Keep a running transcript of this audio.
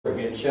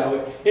again, shall we?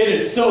 It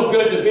is so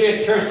good to be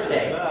at church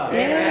today.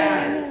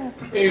 Yes.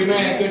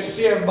 Amen. Good to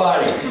see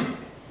everybody.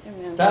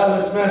 Amen. Title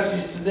of this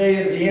message today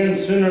is The End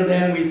Sooner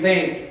Than We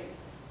Think.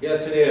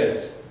 Yes, it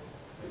is.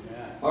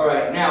 Amen. All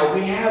right. Now,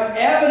 we have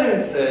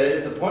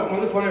evidences. One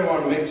of the points I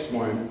want to make this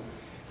morning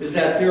is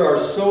that there are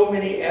so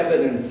many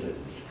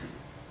evidences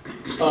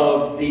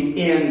of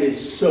the end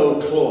is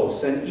so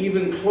close, and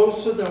even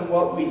closer than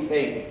what we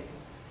think.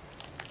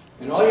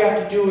 And all you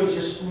have to do is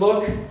just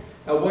look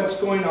at what's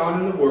going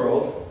on in the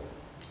world.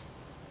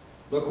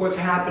 Look what's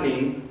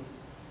happening,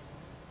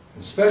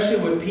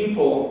 especially with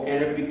people,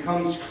 and it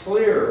becomes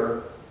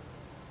clearer.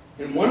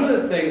 And one of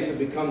the things that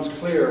becomes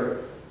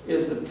clear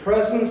is the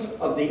presence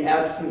of the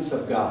absence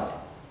of God.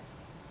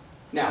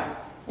 Now,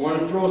 I want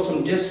to throw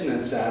some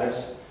dissonance at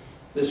us.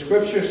 The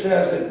scripture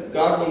says that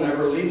God will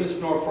never leave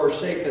us nor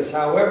forsake us.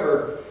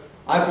 However,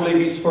 I believe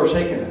He's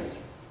forsaken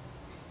us.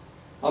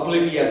 I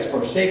believe He has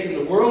forsaken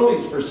the world.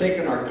 He's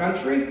forsaken our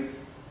country.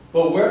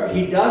 But where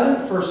He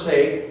doesn't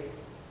forsake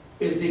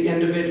is the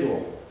individual.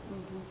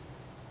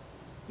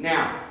 Mm-hmm.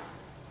 Now,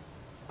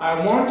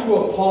 I want to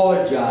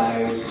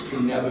apologize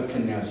to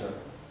Nebuchadnezzar,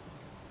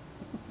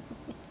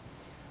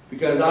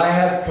 because I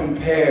have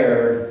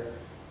compared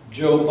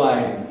Joe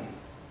Biden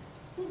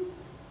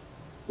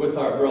with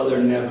our brother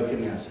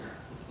Nebuchadnezzar.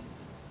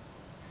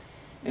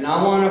 And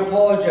I want to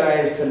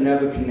apologize to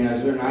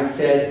Nebuchadnezzar, and I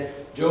said,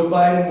 Joe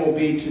Biden will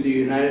be to the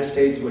United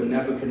States what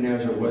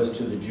Nebuchadnezzar was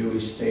to the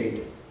Jewish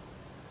state.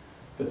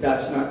 But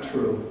that's not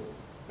true,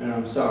 and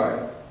I'm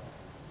sorry.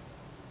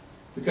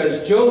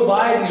 Because Joe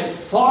Biden is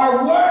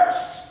far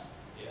worse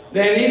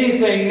than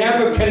anything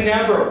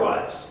Nebuchadnezzar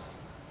was.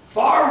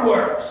 Far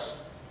worse.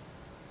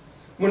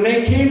 When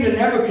they came to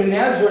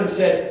Nebuchadnezzar and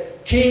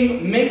said,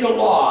 King, make a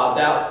law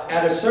that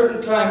at a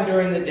certain time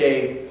during the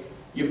day,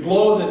 you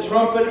blow the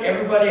trumpet,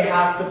 everybody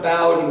has to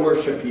bow and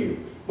worship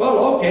you.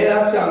 Well, okay,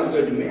 that sounds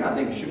good to me. I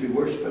think you should be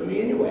worshiping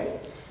me anyway.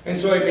 And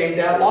so he made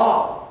that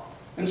law.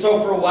 And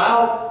so for a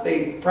while,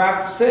 they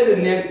practiced it,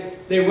 and then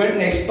they went and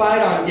they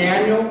spied on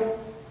Daniel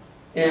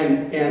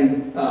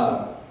and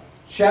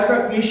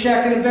Shadrach,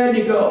 Meshach, and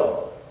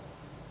Abednego.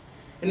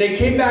 And they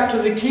came back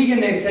to the king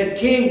and they said,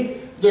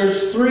 King,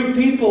 there's 3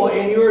 people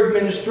in your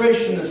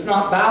administration that's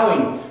not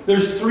bowing.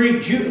 There's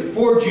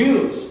 4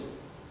 Jews.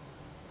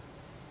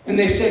 And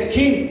they said,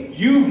 King,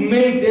 you've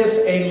made this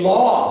a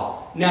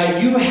law. Now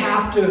you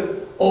have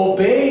to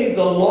obey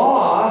the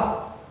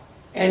law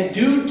and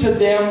do to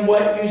them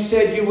what you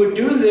said you would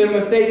do to them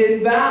if they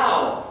didn't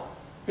bow.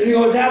 And he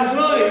goes,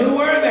 absolutely. Who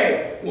were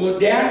they? Well,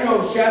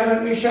 Daniel,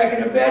 Shadrach, Meshach,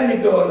 and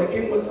Abednego. And the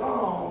king was,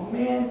 oh,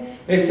 man.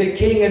 They said,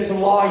 King, it's a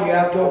law. You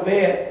have to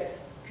obey it.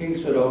 The king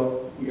said,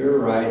 oh, you're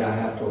right. I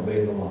have to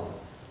obey the law.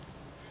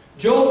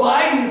 Joe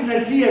Biden,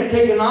 since he has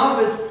taken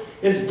office,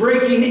 is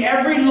breaking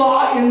every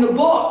law in the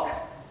book.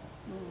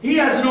 He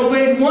hasn't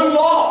obeyed one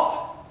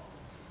law.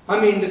 I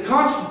mean, the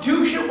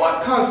Constitution,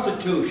 what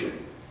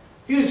Constitution?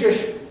 He has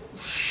just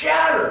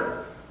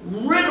shattered,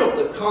 riddled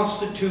the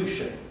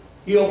Constitution.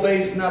 He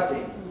obeys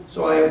nothing.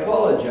 So I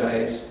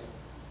apologize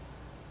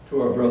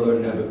to our brother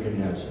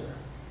Nebuchadnezzar.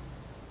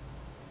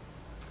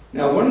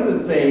 Now, one of the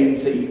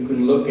things that you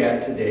can look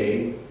at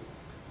today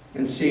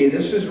and see,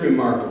 this is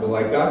remarkable.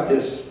 I got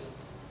this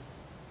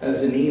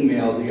as an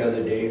email the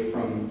other day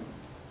from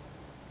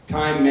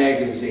Time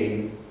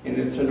magazine, and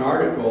it's an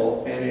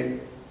article,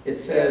 and it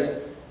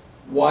says,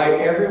 why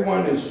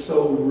everyone is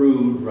so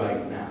rude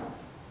right now.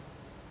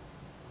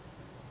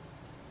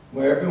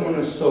 Why everyone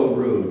is so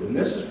rude. And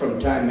this is from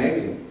Time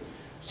magazine.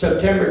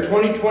 September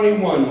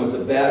 2021 was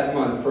a bad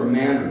month for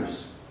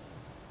manners.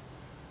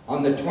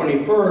 On the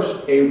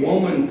 21st, a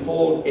woman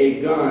pulled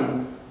a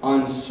gun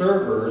on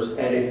servers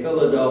at a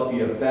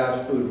Philadelphia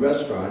fast food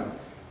restaurant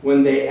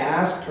when they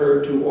asked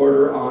her to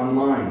order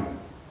online.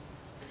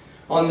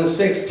 On the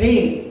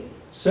 16th,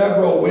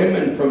 several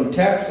women from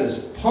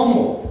Texas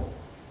pummeled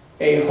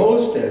a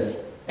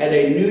hostess at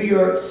a New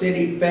York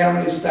City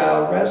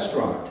family-style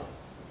restaurant.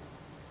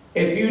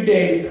 A few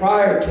days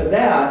prior to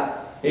that,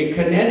 a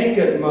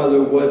Connecticut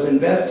mother was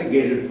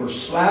investigated for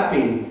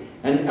slapping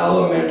an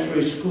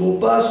elementary school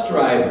bus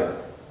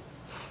driver.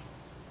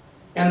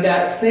 And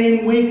that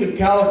same week, a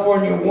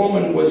California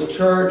woman was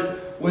charged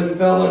with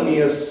felony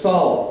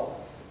assault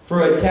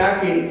for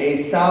attacking a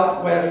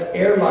Southwest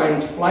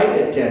Airlines flight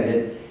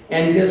attendant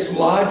and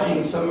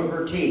dislodging some of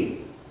her teeth.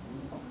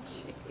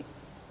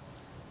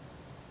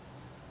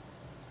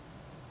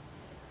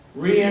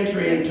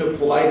 Re-entry into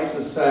polite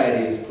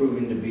society is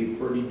proving to be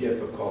pretty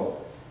difficult.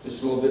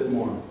 Just a little bit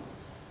more.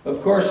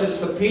 Of course, it's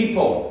the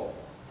people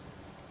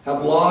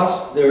have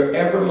lost their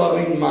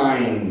ever-loving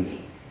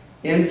minds.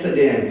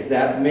 Incidents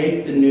that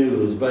make the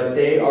news, but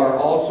they are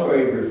also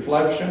a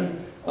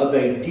reflection of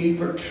a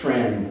deeper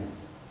trend.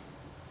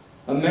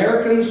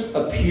 Americans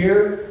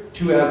appear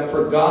to have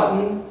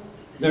forgotten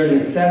their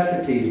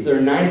necessities, their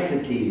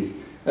niceties,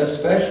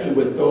 especially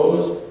with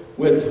those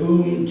with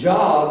whom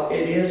job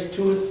it is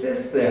to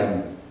assist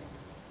them.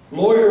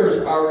 Lawyers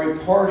are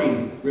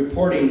reporting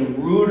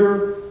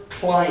ruder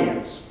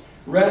clients.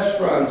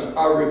 Restaurants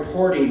are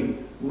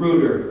reporting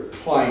ruder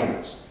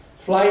clients.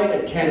 flight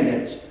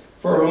attendants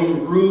for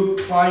whom rude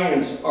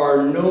clients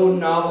are no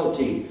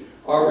novelty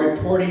are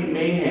reporting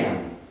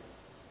mayhem.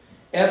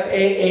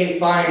 FAA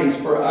fines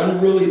for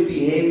unruly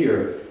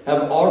behavior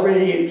have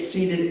already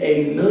exceeded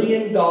 $1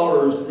 million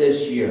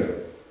this year.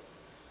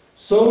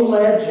 So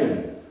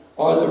legend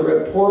are the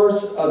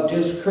reports of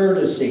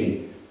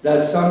discourtesy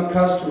that some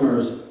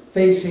customers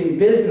facing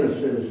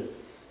businesses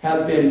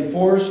have been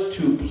forced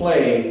to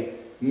play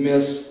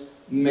Miss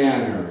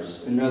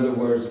Manners. In other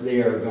words,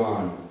 they are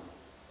gone.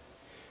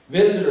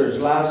 Visitors,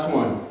 last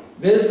one.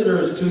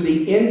 Visitors to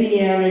the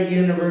Indiana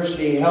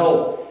University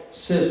Health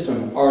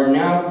System are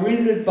now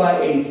greeted by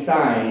a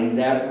sign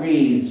that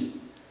reads,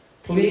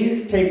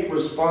 "Please take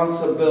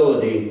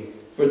responsibility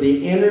for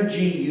the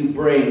energy you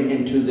bring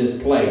into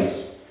this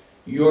place.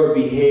 Your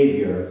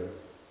behavior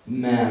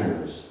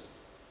matters."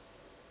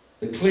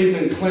 The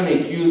Cleveland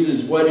Clinic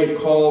uses what it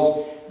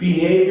calls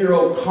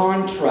behavioral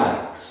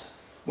contracts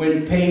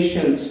when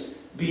patients'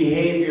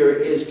 behavior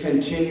is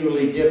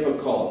continually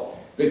difficult.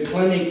 The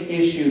clinic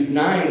issued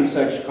 9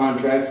 such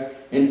contracts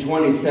in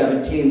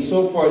 2017.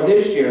 So far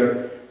this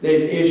year,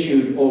 they've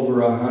issued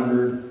over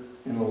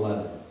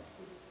 111.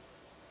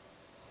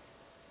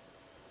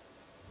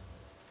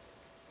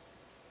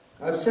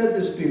 I've said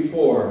this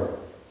before.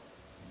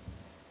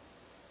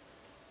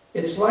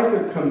 It's like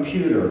a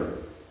computer.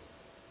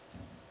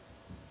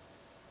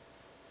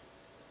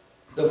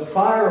 The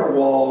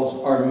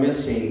firewalls are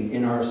missing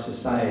in our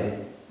society.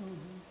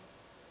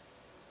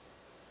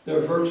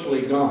 They're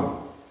virtually gone.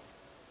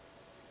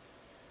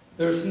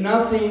 There's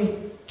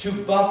nothing to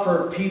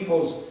buffer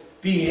people's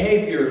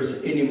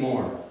behaviors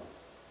anymore.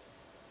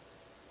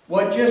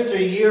 What just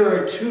a year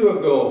or two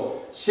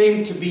ago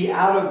seemed to be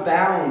out of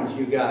bounds,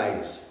 you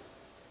guys.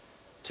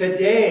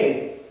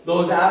 Today,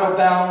 those out of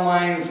bound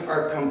lines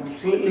are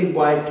completely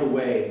wiped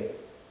away.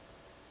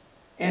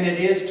 And it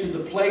is to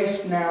the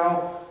place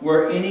now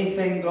where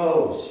anything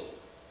goes.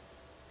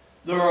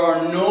 There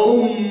are no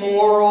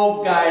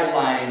moral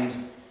guidelines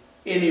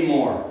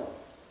anymore.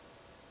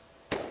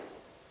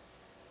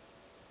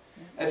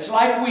 It's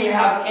like we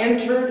have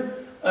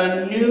entered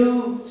a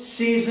new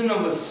season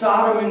of a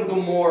Sodom and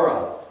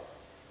Gomorrah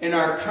in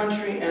our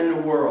country and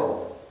the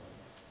world.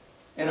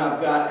 And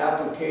I've got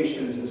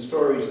applications and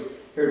stories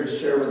here to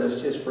share with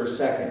us just for a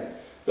second.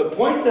 The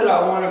point that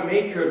I want to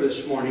make here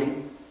this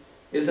morning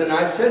is, and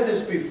I've said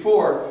this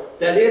before,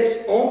 that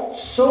it's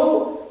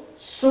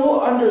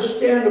so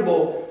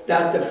understandable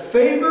that the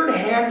favored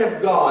hand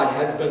of God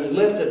has been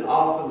lifted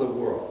off of the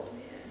world,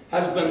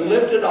 has been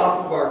lifted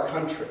off of our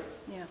country.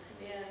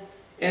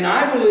 And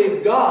I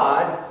believe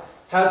God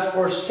has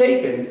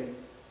forsaken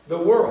the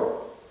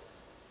world.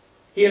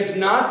 He has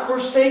not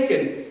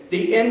forsaken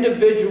the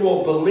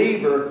individual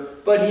believer,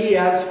 but He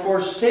has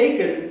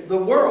forsaken the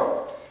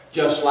world.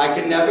 Just like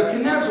in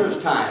Nebuchadnezzar's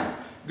time.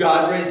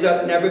 God raised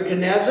up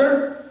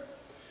Nebuchadnezzar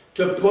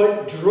to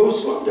put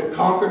Jerusalem, to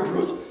conquer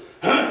Jerusalem,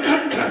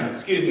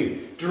 excuse me,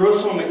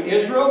 Jerusalem and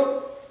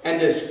Israel, and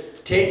to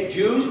take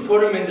Jews,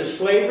 put them into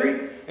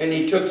slavery, and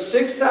he took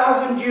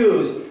 6,000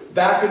 Jews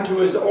back into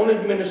his own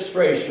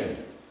administration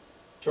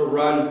to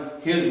run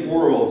his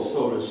world,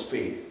 so to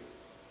speak.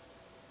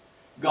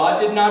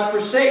 God did not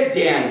forsake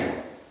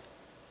Daniel,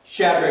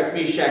 Shadrach,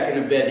 Meshach,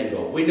 and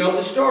Abednego. We know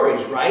the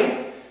stories,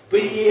 right?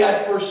 But He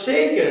had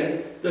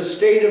forsaken the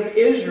state of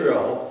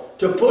Israel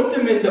to put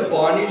them into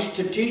bondage,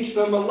 to teach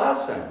them a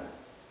lesson.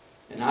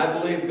 And I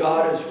believe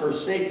God has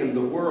forsaken the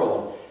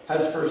world,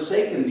 has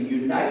forsaken the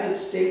United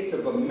States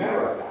of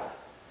America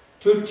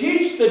to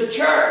teach the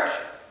church,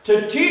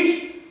 to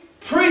teach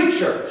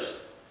preachers,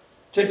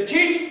 to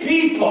teach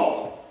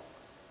people.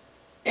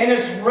 And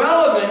it's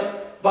relevant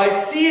by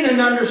seeing and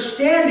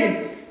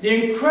understanding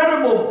the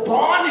incredible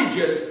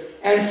bondages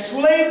and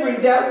slavery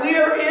that we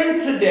are in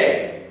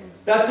today,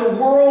 that the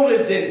world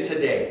is in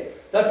today,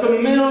 that the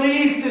Middle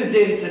East is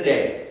in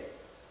today.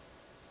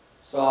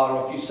 So I don't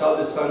know if you saw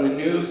this on the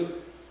news.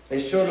 They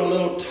showed a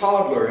little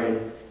toddler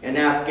in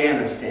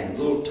Afghanistan, a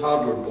little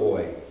toddler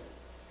boy.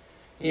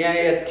 He had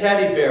a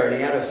teddy bear and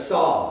he had a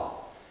saw.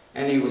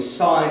 And he was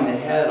sawing the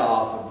head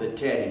off of the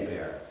teddy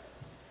bear.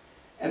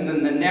 And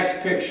then the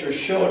next picture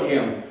showed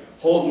him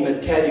holding the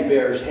teddy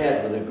bear's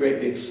head with a great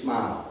big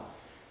smile,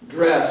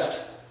 dressed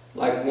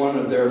like one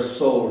of their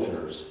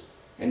soldiers.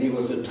 And he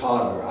was a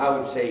toddler. I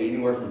would say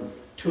anywhere from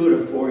 2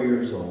 to 4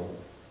 years old.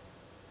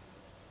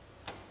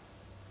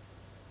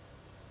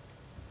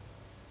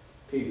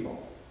 People.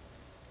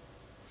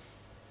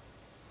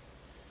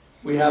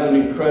 We have an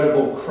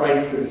incredible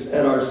crisis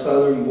at our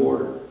southern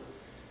border.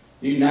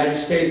 The United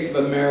States of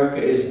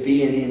America is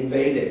being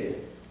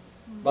invaded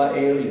by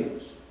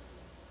aliens.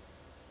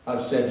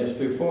 I've said this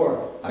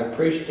before. I've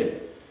preached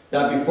it.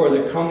 That before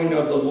the coming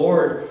of the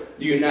Lord,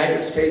 the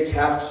United States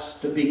has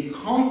to be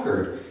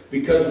conquered,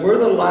 because we're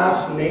the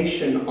last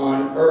nation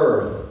on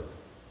earth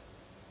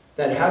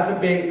that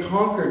hasn't been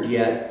conquered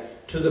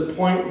yet, to the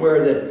point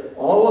where that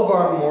all of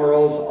our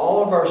morals,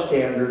 all of our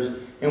standards,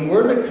 and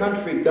we're the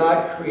country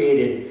God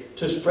created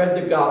to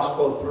spread the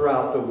gospel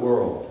throughout the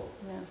world.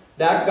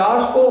 That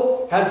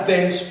gospel has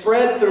been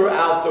spread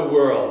throughout the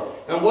world.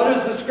 And what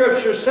does the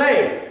scripture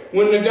say?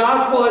 When the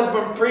gospel has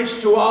been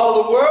preached to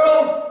all the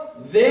world,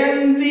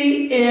 then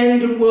the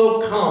end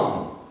will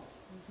come.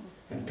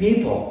 And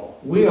people,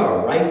 we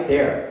are right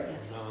there.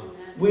 Yes.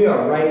 We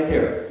are right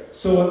there.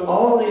 So with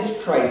all these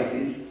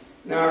crises,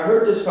 now I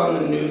heard this on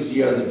the news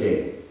the other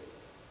day.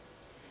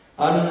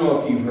 I don't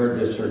know if you've heard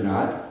this or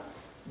not,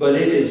 but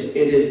it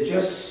is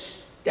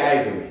just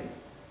staggering.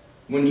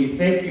 When you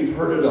think you've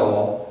heard it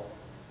all,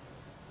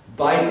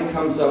 Biden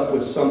comes up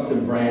with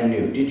something brand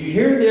new. Did you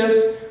hear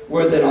this?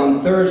 Where that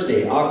on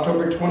Thursday,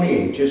 October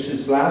 28th, just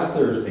this last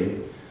Thursday,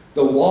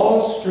 the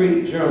Wall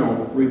Street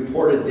Journal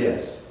reported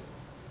this,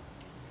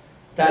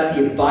 that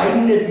the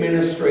Biden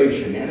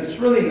administration, and it's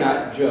really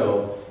not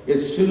Joe,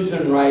 it's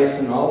Susan Rice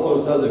and all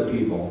those other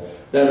people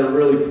that are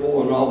really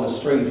pulling all the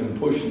strings and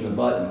pushing the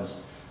buttons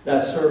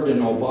that served in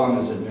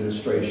Obama's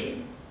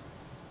administration.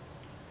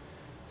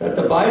 That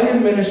the Biden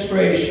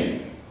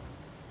administration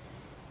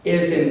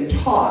is in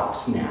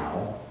talks now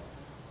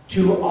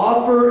to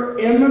offer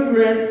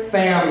immigrant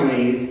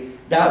families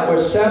that were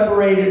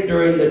separated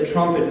during the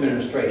Trump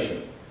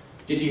administration.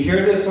 Did you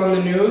hear this on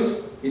the news?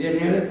 You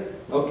didn't hear it?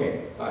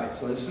 Okay, all right,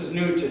 so this is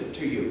new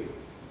to you.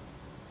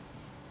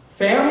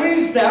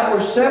 Families that were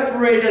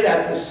separated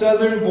at the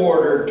southern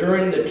border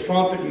during the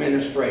Trump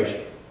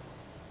administration.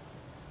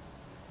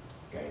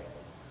 Okay.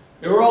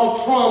 They were all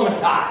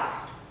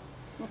traumatized.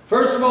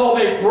 First of all,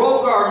 they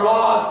broke our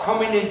laws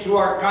coming into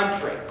our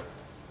country.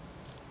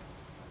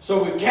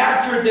 So we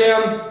captured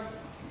them.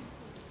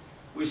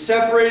 We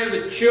separated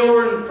the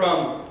children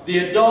from the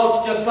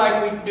adults just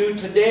like we do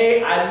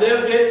today. I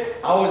lived it.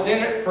 I was in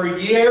it for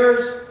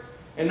years.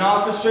 An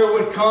officer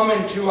would come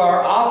into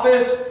our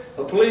office,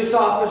 a police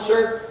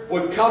officer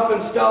would cuff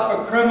and stuff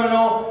a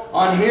criminal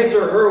on his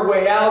or her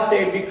way out.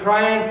 They'd be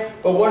crying,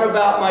 but what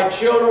about my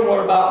children?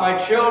 What about my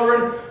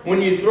children? When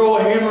you throw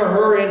him or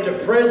her into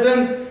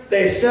prison,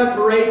 they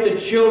separate the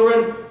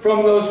children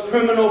from those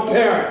criminal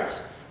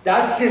parents.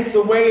 That's just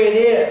the way it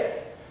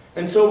is.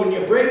 And so when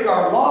you break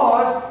our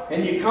laws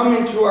and you come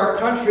into our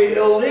country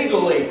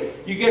illegally,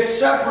 you get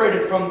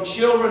separated from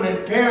children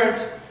and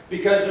parents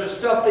because there's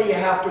stuff that you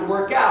have to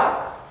work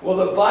out. Well,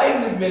 the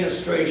Biden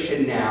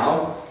administration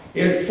now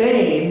is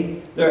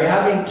saying they're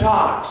having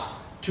talks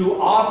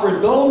to offer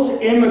those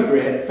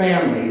immigrant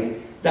families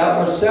that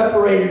were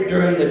separated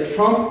during the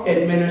Trump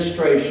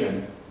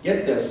administration,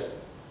 get this,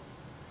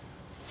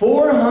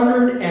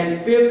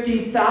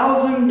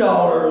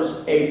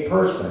 $450,000 a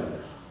person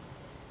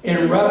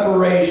in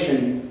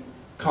reparation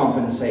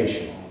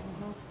compensation.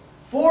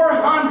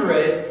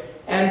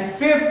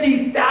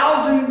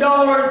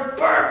 $450,000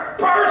 per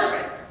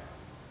person.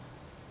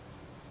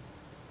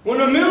 When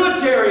a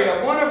military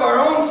of one of our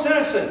own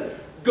citizens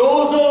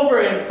goes over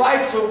and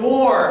fights a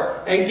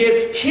war and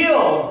gets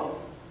killed,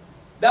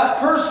 that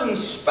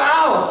person's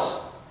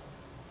spouse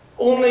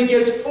only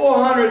gets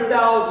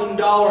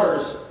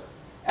 $400,000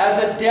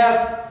 as a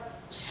death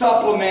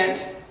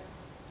supplement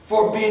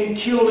for being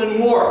killed in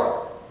war.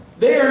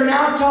 They are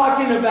now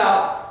talking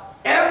about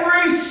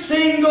every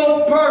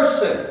single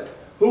person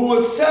who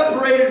was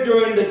separated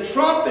during the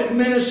Trump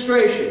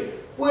administration,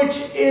 which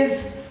is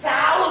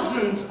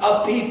thousands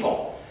of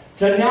people,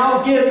 to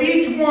now give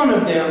each one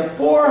of them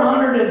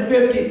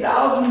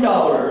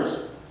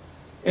 $450,000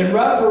 in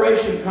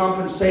reparation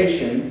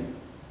compensation.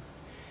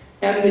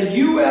 And the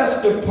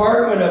U.S.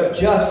 Department of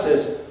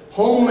Justice,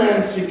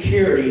 Homeland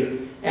Security,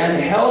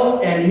 and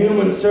Health and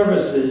Human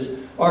Services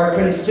are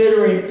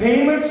considering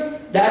payments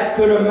that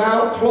could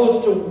amount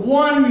close to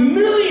 $1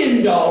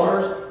 million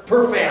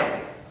per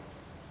family.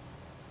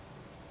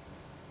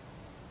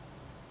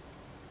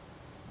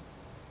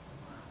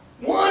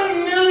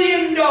 $1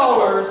 million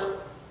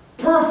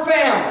per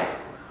family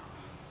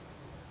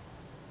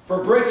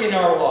for breaking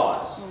our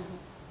laws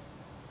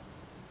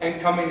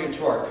and coming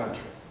into our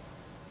country.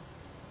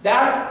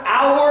 That's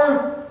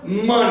our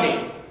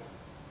money.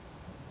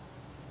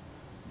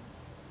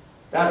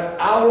 That's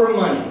our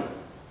money.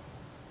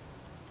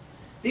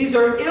 These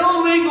are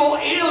illegal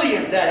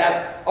aliens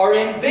that are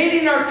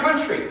invading our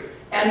country,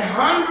 and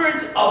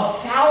hundreds of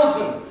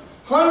thousands,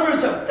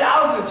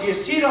 you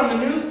see it on the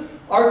news,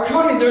 are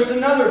coming. There's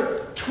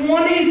another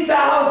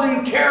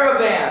 20,000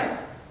 caravan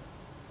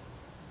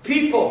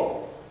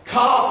people,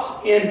 cops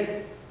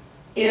in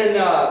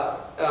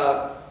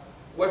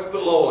what's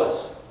below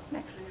us?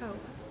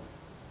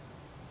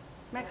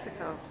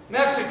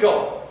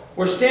 Mexico.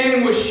 We're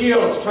standing with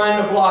shields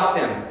trying to block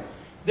them.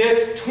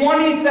 This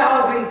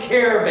 20,000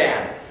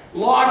 caravan,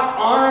 locked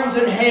arms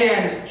and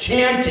hands,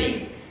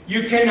 chanting,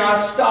 "You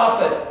cannot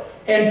stop us,"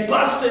 and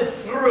busted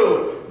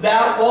through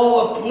that wall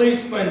of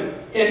policemen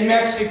in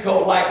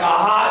Mexico like a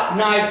hot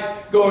knife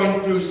going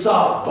through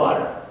soft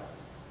butter.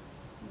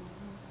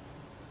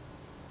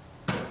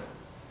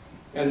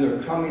 And they're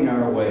coming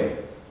our way.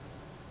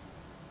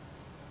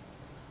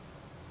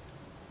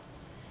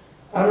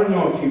 I don't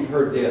know if you've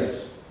heard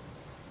this,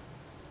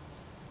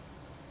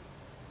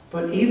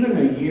 but even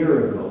a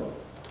year ago,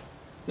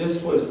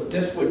 this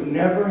would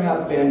never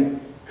have been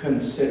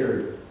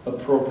considered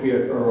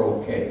appropriate or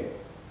okay.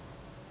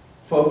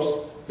 Folks,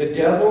 the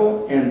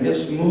devil and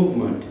this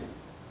movement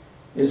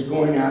is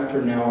going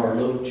after now our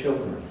little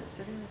children. Yes,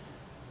 it is.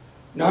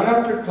 Not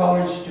after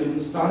college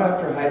students, not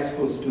after high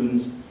school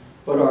students,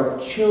 but our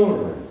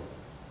children.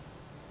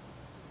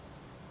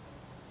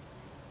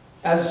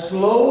 As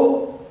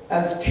slow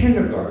as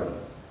kindergarten,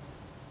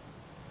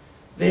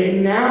 they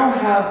now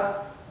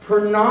have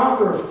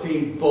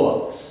pornography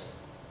books.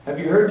 Have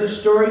you heard this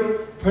story?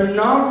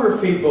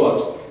 Pornography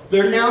books.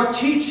 They're now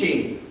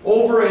teaching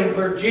over in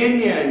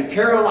Virginia and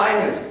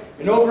Carolinas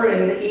and over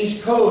in the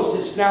East Coast.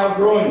 It's now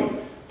growing.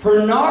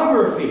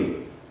 Pornography.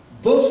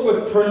 Books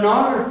with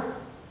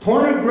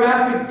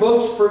pornographic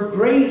books for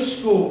grade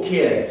school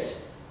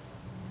kids.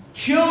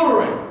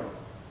 Children.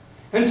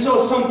 And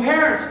so some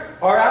parents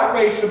are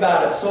outraged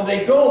about it. So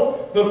they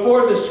go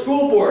before the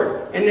school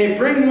board and they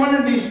bring one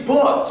of these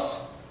books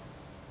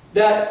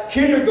that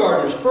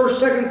kindergartners, first,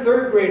 second,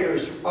 third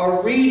graders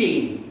are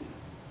reading.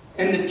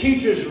 And the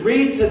teachers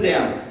read to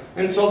them.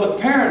 And so the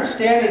parents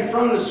stand in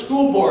front of the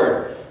school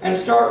board and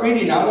start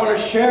reading. I want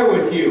to share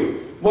with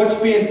you what's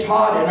being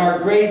taught in our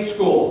grade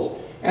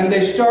schools. And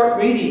they start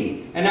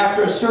reading. And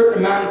after a certain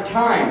amount of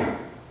time,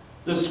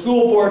 the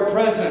school board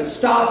president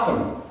stopped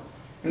them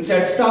and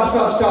said, stop,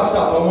 stop, stop,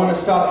 stop. I want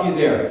to stop you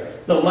there.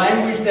 The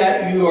language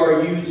that you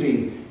are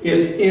using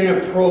is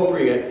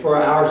inappropriate for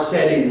our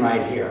setting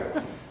right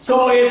here.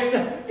 So it's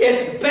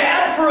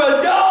bad for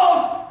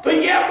adults, but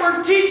yet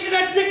we're teaching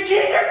it to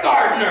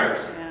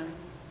kindergartners.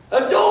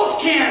 Yeah.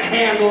 Adults can't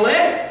handle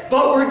it,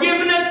 but we're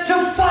giving it to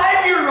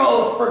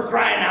 5-year-olds for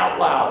crying out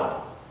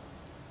loud.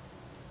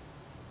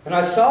 And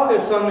I saw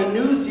this on the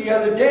news the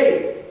other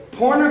day.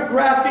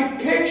 Pornographic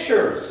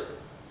pictures.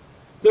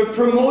 They're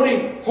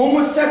promoting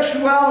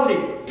homosexuality.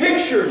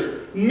 Pictures.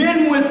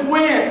 Men with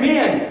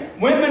men.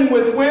 Women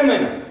with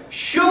women.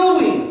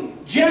 Showing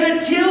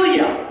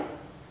genitalia.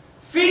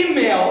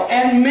 Female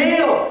and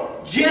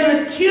male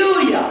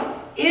genitalia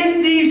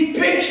in these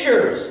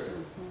pictures.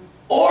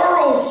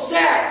 Oral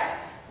sex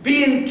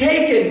being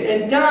taken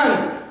and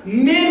done.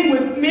 Men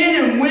with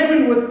men and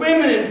women with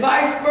women and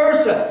vice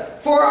versa.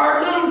 For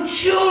our little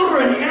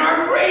children in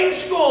our grade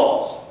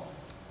schools.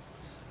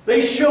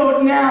 They show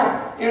it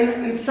now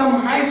in some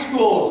high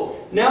schools.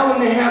 Now when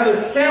they have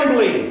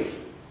assemblies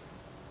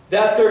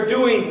that they're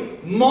doing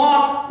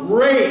mock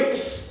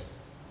rapes.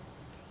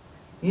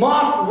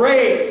 Mock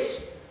rapes.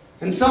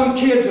 And some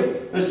kids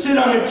will sit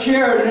on a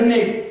chair and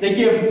then they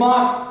give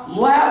mock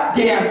lap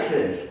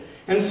dances.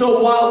 And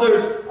so while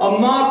there's a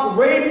mock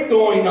rape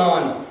going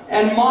on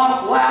and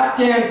mock lap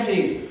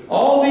dances,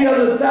 all the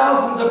other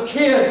thousands of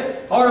kids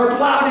are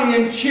applauding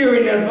and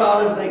cheering as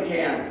loud as they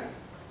can.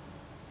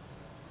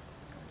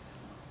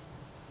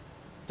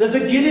 Does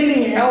it get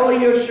any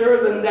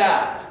hellier than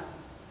that?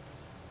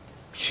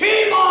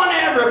 Shame on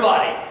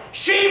everybody.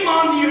 Shame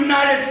on the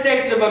United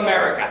States of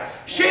America.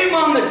 Shame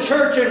on the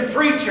church and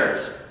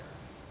preachers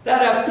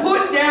that have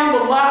put down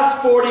the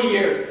last 40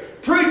 years.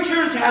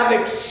 Preachers have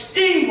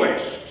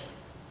extinguished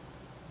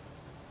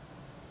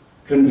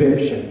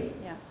conviction.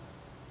 Yeah.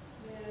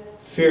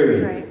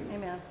 Fearing That's right.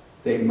 Amen.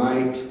 they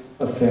might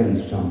offend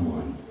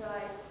someone.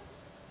 Right.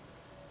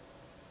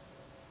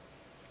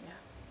 Yeah.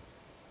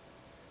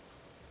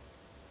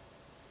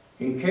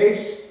 In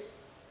case,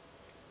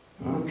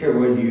 I don't care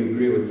whether you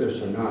agree with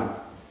this or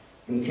not,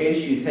 in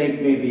case you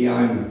think maybe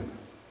I'm,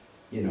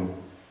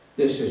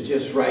 this is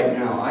just right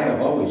now, I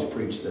have always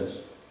preached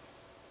this.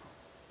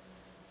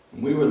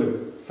 We were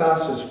the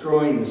fastest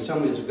growing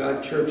Assemblies of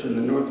God church in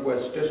the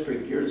Northwest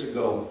District years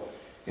ago,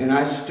 and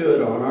I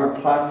stood on our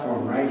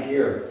platform right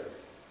here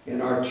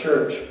in our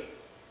church,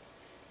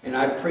 and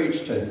I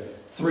preached to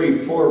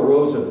 3-4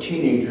 rows of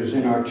teenagers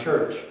in our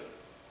church.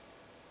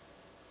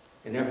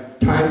 And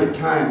from time to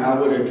time, I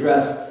would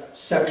address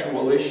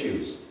sexual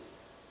issues.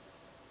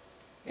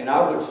 And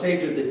I would say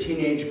to the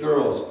teenage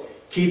girls,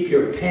 keep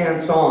your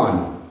pants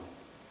on.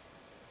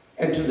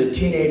 And to the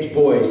teenage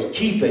boys,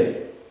 keep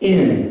it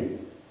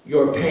in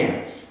your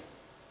pants.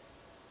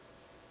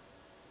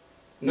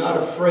 Not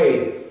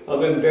afraid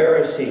of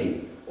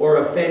embarrassing or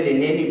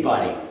offending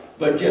anybody,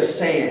 but just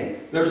saying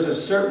there's a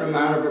certain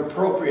amount of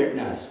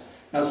appropriateness.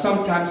 Now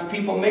sometimes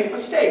people make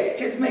mistakes.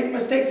 Kids make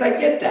mistakes. I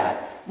get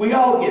that. We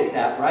all get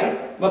that,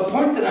 right? The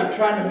point that I'm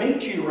trying to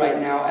make to you right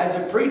now as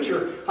a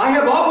preacher, I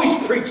have always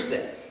preached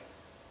this.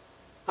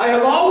 I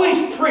have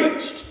always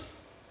preached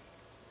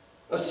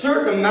a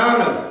certain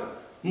amount of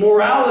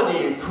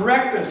morality and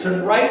correctness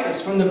and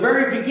rightness from the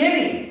very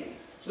beginning.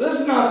 So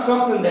this is not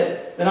something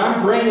that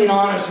I'm bringing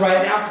on us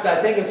right now because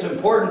I think it's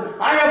important.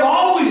 I have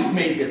always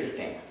made this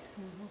stand.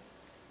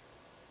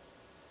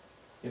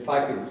 If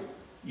I could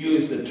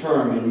use the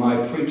term in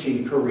my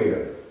preaching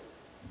career,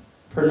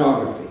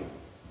 pornography.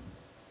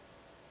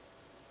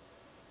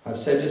 I've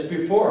said this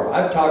before.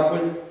 I've talked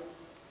with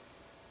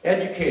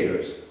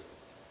educators,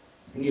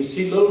 and you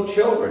see little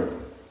children.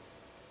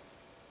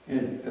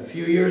 And a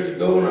few years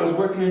ago when I was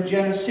working in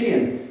Genesee,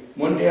 and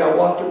one day I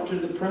walked up to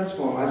the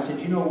principal and I said,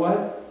 you know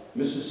what,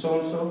 Mrs.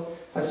 So-and-so?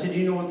 I said,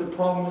 you know what the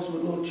problem is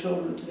with little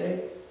children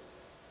today?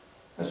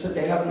 I said,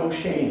 they have no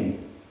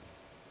shame.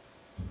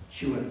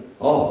 She went,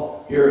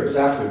 oh, you're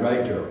exactly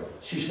right, Daryl.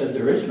 She said,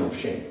 there is no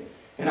shame.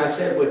 And I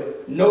said,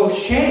 with no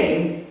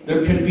shame,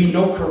 there can be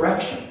no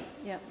correction.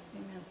 Yep.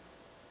 Amen.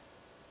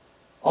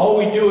 All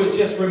we do is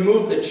just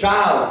remove the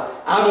child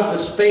out of the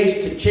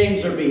space to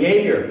change their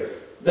behavior.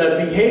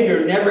 The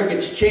behavior never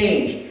gets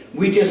changed.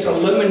 We just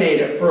eliminate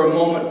it for a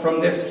moment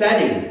from this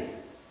setting.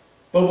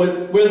 But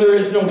where there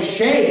is no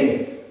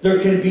shame, there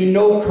can be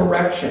no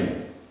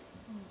correction.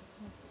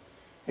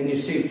 And you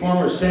see,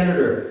 former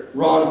Senator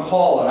Ron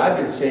Paul, and I've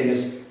been saying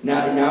this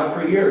now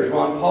for years,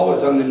 Ron Paul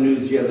was on the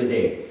news the other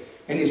day.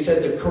 And he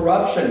said the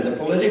corruption, the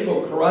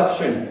political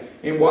corruption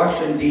in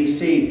Washington,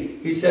 D.C.,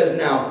 he says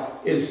now,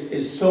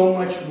 is so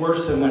much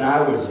worse than when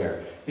I was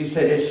there. He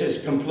said it's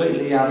just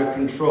completely out of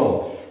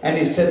control. And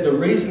he said the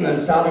reason that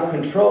it's out of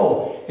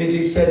control is,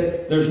 he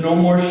said, there's no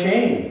more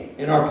shame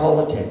in our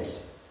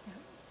politics.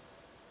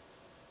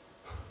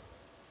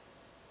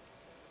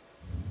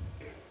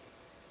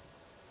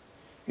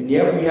 And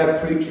yet we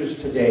have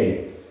preachers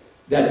today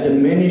that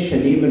diminish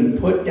and even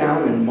put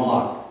down and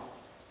mock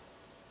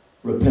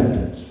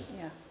repentance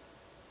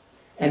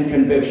and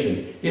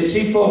conviction. You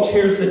see, folks,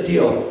 here's the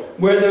deal.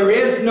 Where there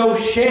is no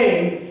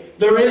shame,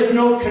 there is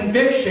no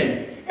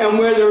conviction. And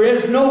where there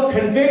is no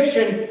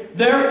conviction,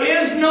 there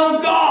is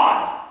no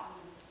God.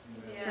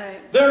 That's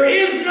right. There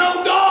is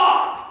no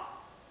God.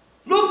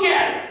 Look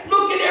at it.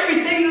 Look at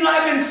everything that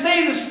I've been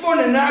saying this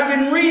morning, that I've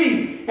been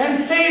reading and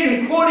saying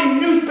and quoting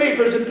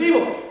newspapers and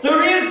people.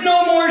 There is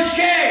no more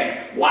shame.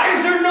 Why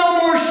is there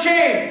no more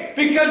shame?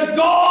 Because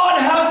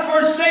God has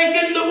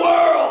forsaken the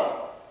world.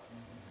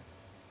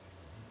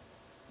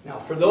 Now,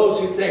 for those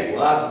who think,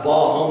 well, that's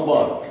ball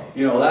humbug.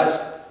 You know, that's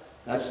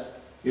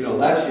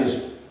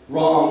just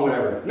wrong,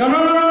 whatever. No,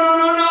 no, no, no, no,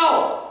 no,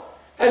 no.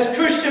 As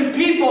Christian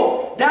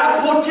people, that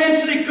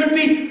potentially could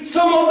be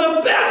some of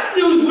the best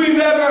news we've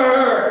ever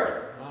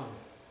heard. Wow.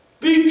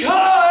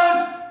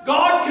 Because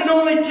God can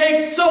only take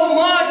so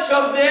much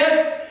of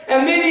this,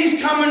 and then He's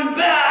coming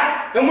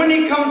back, and when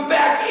He comes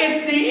back,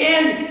 it's the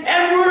end,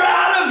 and we're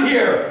out of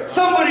here.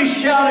 Somebody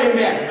shout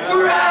amen.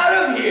 We're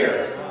out of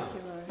here.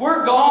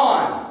 We're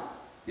gone.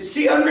 You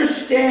see,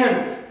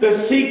 understand the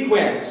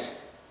sequence.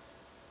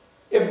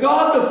 If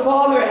God the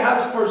Father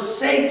has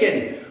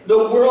forsaken the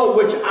world,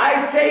 which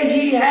I say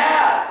He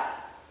has,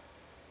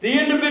 the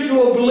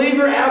individual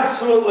believer,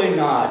 absolutely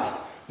not.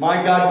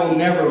 My God will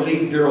never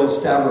leave Daryl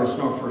Stavros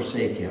nor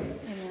forsake him.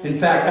 Amen. In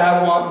fact,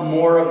 I want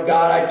more of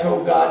God. I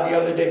told God the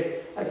other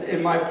day, I said,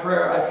 in my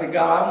prayer, I said,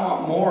 God, I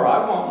want more.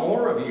 I want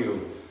more of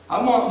you.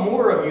 I want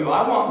more of you.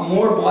 I want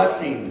more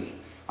blessings.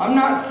 I'm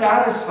not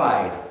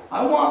satisfied.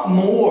 I want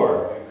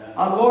more.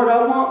 Lord,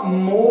 I want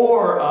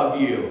more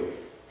of you.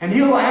 And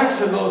He'll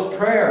answer those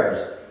prayers.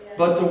 Yes.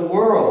 But the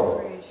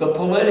world, the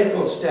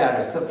political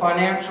status, the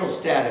financial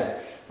status,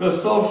 the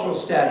social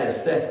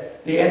status,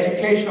 the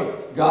educational,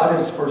 God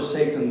has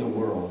forsaken the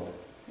world.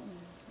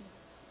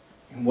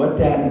 And what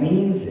that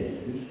means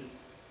is,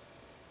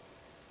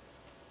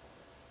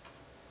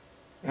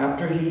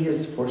 after He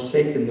has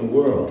forsaken the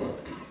world,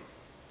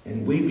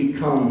 and we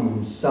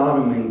become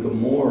Sodom and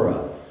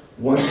Gomorrah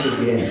once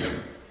again,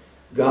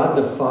 God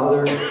the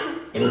Father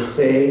will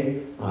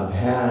say, I've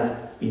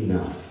had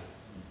enough.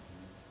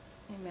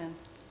 Amen.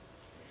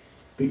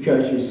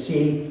 Because you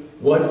see,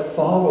 what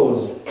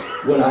follows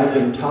what I've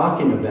been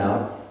talking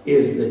about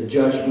is the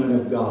judgment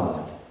of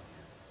God.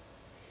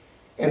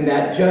 And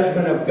that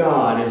judgment of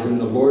God is in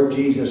the Lord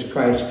Jesus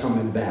Christ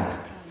coming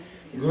back,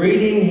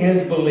 greeting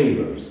His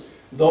believers,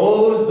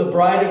 those, the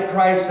bride of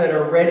Christ, that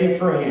are ready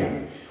for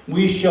Him.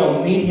 We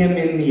shall meet Him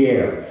in the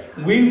air.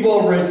 We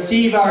will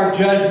receive our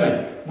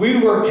judgment. We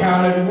were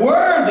counted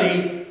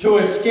worthy to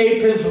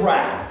escape His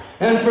wrath.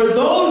 And for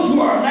those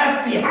who are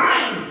left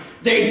behind,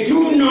 they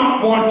do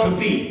not want to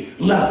be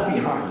left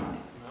behind.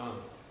 Oh.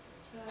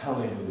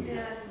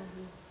 Hallelujah.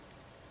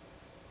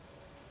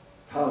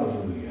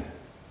 Hallelujah.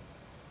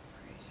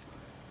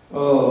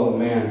 Oh,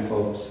 man,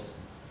 folks.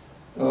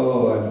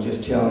 Oh, I'm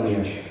just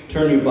telling you.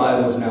 Turn your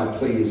Bibles now,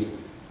 please.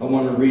 I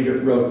want to read it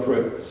real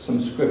quick,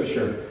 some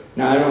scripture.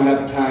 Now, I don't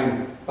have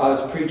time. If I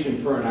was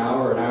preaching for an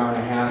hour and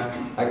a half,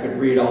 I could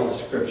read all the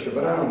scripture,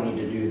 but I don't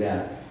need to do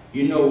that.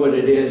 You know what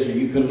it is, or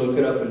you can look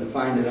it up and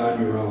find it on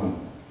your own.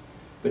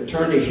 But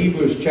turn to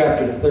Hebrews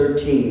chapter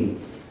 13.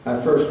 I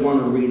first want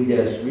to read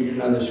this, read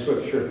another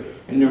scripture,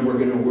 and then we're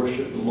going to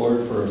worship the Lord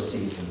for a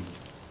season.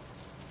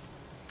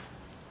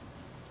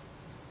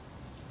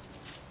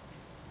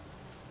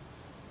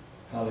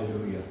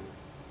 Hallelujah.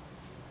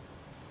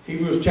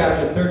 Hebrews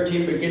chapter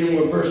 13, beginning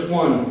with verse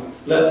 1.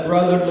 Let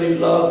brotherly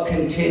love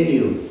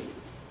continue.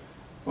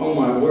 Oh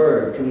my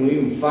word, can we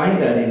even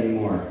find that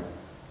anymore?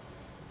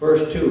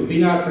 Verse 2, be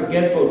not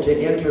forgetful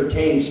to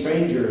entertain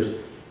strangers,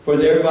 for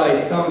thereby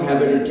some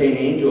have entertained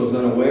angels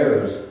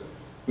unawares.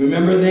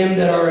 Remember them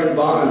that are in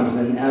bonds,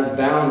 and as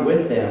bound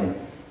with them,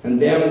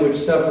 and them which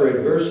suffer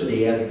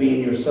adversity, as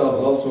being yourselves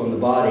also in the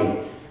body.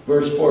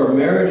 Verse 4,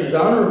 marriage is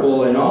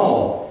honorable in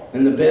all,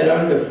 and the bed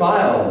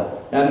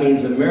undefiled. That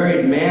means a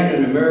married man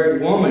and a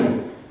married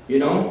woman, you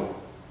know.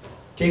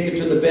 Take it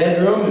to the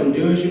bedroom and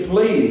do as you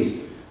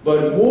please.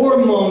 But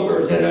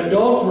warmongers and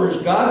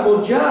adulterers God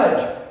will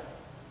judge.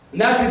 And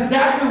that's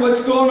exactly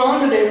what's going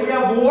on today. We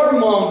have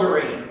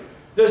warmongering.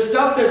 The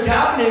stuff that's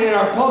happening in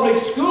our public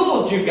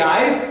schools, you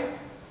guys,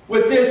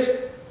 with this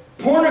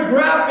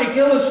pornographic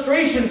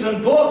illustrations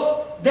and books,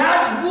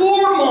 that's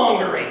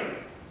warmongering.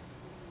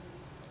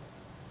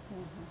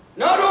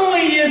 Not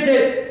only is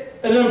it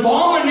an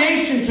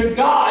abomination to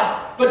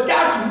God, but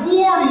that's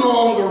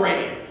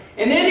warmongering.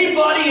 And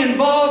anybody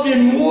involved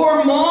in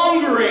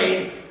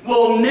warmongering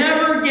will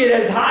never get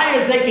as high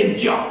as they can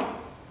jump.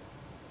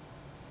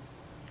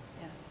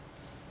 Yes.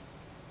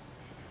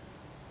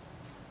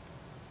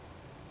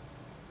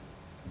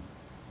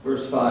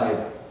 Verse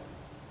 5.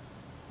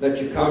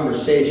 Let your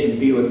conversation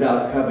be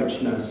without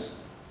covetousness,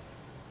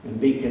 and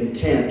be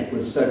content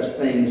with such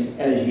things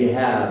as ye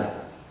have.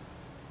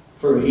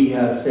 For he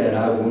has said,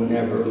 I will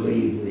never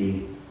leave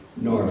thee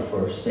nor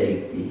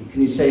forsake thee.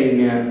 Can you say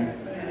amen?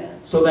 Amen.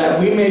 So that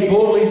we may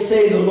boldly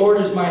say, the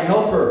Lord is my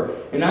helper,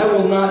 and I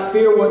will not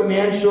fear what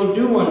man shall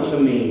do unto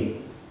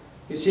me.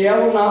 You see, I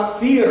will not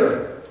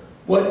fear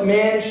what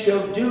man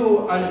shall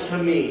do unto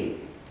me.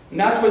 And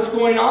that's what's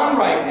going on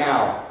right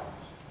now.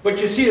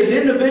 But you see, as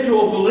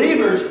individual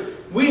believers,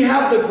 we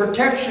have the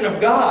protection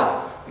of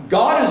God.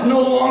 God is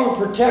no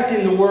longer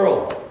protecting the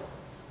world.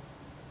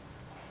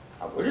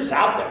 We're just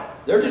out there.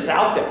 They're just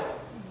out there.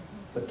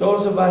 But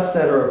those of us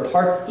that are a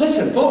part...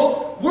 Listen,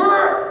 folks,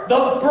 we're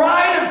the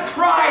bride of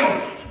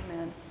Christ.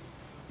 Amen.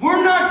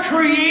 We're not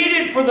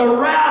created for the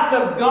wrath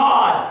of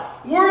God.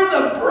 We're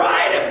the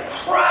bride of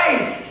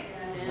Christ.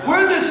 Amen.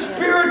 We're the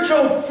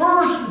spiritual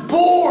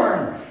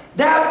firstborn.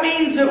 That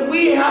means that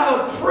we have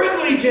a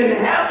privilege in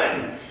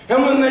heaven.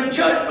 And when the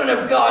judgment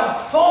of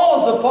God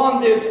falls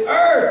upon this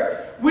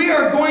earth, we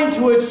are going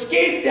to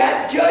escape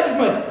that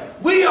judgment.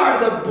 We are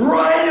the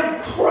bride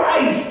of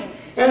Christ.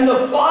 And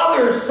the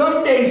Father,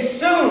 someday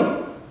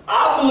soon,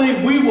 I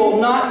believe we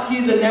will not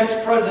see the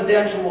next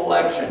presidential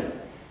election.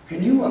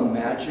 Can you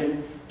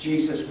imagine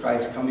Jesus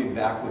Christ coming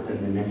back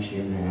within the next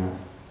year and a half?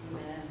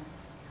 Amen.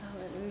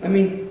 Hallelujah. I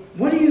mean,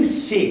 what do you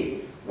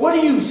see? What do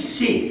you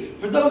see?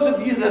 For those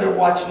of you that are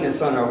watching this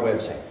on our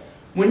website,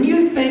 when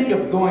you think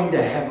of going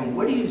to heaven,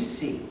 what do you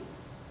see?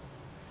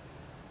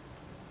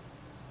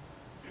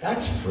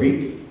 That's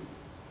freaky.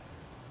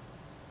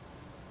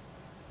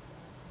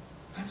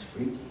 That's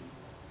freaky.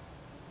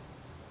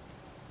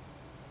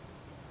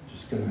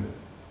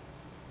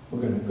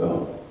 We're going to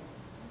go.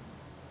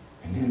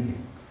 And then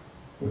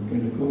we're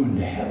going to go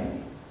into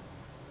heaven,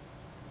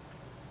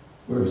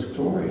 where it's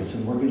glorious,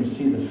 and we're going to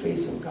see the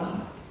face of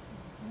God.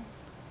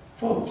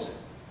 Folks,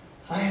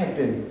 I have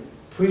been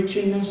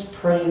preaching this,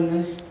 praying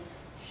this,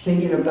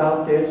 singing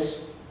about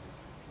this,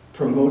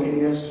 promoting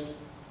this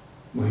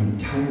my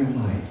entire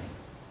life.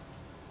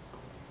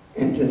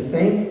 And to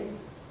think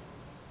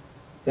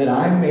that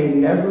I may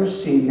never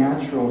see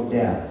natural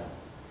death,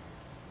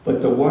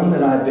 but the one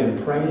that I've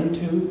been praying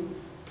to,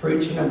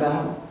 preaching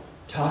about,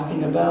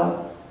 talking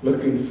about,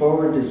 looking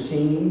forward to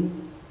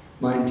seeing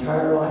my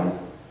entire life,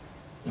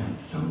 that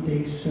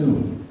someday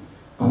soon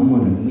I'm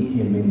going to meet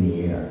him in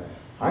the air.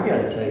 I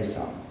got to tell you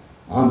something.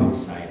 I'm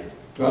excited.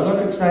 Do I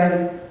look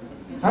excited?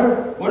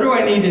 What do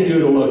I need to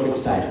do to look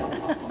excited?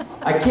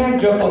 I can't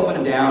jump up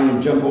and down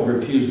and jump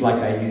over pews like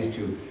I used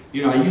to.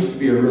 You know, I used to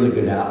be a really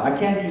good athlete. I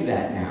can't do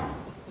that now.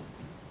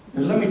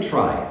 Now, let me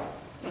try.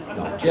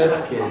 No,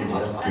 just kidding,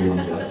 just kidding,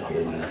 just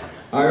kidding.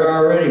 I'm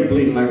already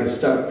bleeding like a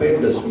stuck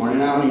pig this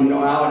morning. I don't even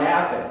know how it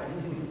happened.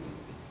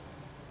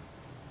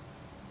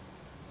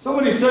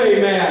 Somebody say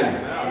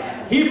amen.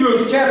 Amen.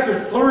 Hebrews chapter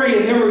 3,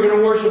 and then we're going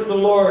to worship the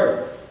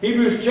Lord.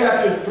 Hebrews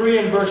chapter 3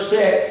 and verse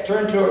 6.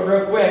 Turn to it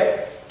real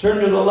quick.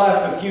 Turn to the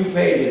left a few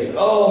pages.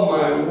 Oh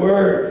my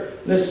word.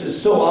 This is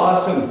so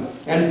awesome.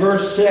 And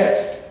verse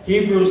 6.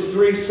 Hebrews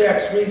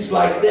 3:6 reads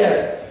like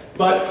this.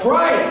 But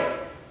Christ,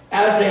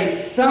 as a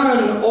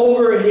son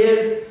over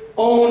his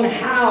own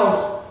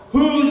house,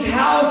 whose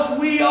house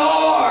we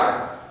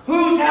are.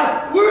 Whose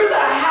house? We're the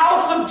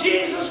house of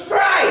Jesus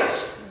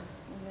Christ.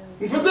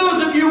 And for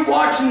those of you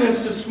watching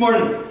this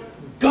morning,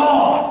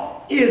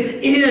 God is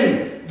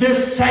in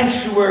this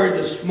sanctuary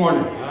this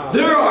morning. Wow.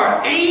 There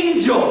are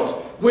angels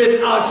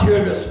with us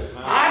here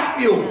I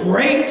feel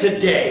great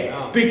today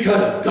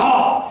because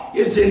God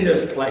is in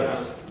this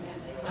place.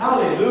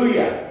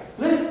 Hallelujah.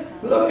 Let's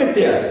look at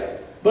this.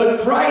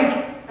 But Christ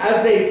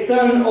as a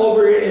son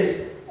over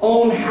his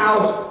own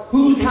house,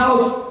 whose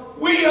house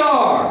we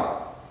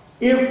are,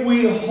 if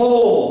we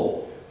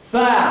hold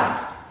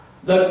fast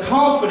the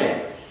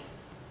confidence,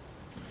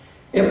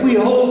 if we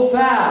hold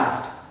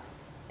fast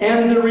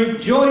and the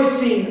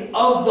rejoicing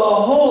of the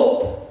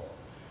hope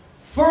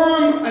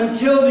firm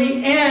until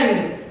the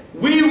end,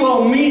 we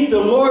will meet the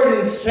Lord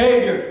and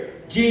Savior,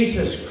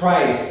 Jesus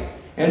Christ.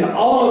 And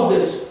all of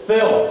this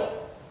filth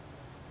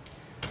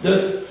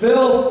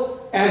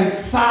and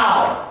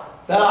foul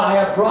that I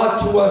have brought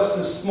to us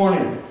this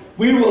morning,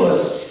 we will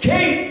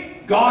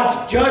escape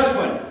God's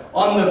judgment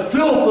on the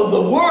filth of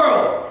the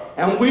world,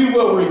 and we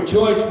will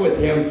rejoice with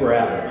him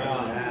forever.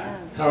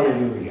 Amen.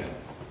 Hallelujah.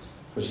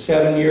 For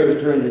 7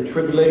 years during the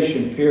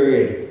tribulation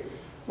period,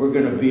 we're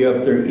going to be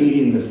up there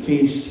eating the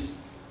feast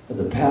of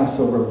the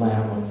Passover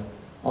lamb with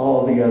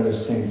all the other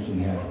saints in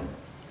heaven.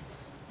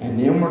 And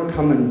then we're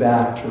coming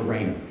back to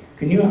reign.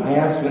 I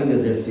asked Linda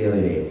this the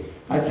other day.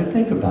 I said,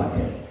 think about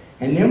this.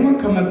 And then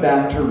we're coming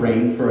back to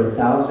reign for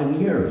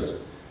 1,000 years.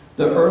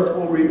 The earth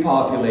will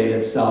repopulate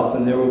itself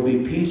and there will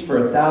be peace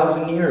for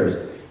 1,000 years.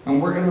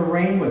 And we're going to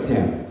reign with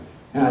him.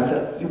 And I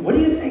said, what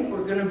do you think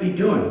we're going to be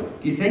doing?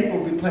 Do you think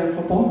we'll be playing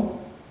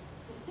football?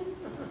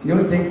 You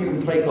don't think we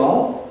can play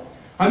golf?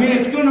 I mean,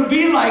 it's going to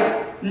be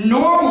like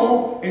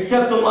normal,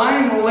 except the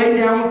lion will lay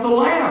down with the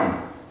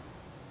lamb.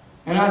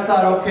 And I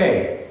thought,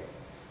 okay,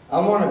 I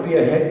want to be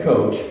a head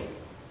coach.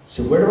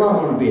 So where do I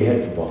want to be a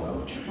head football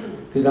coach?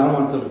 Because I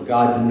want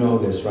God to know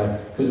this, right?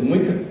 Because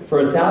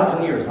for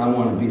 1,000 years, I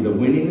want to be the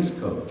winningest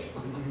coach.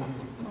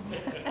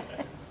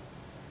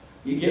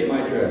 You get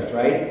my drift,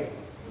 right?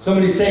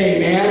 Somebody say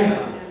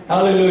amen.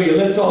 Hallelujah.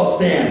 Let's all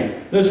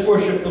stand. Let's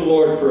worship the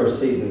Lord for a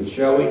season,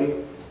 shall we?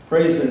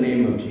 Praise the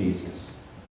name of Jesus.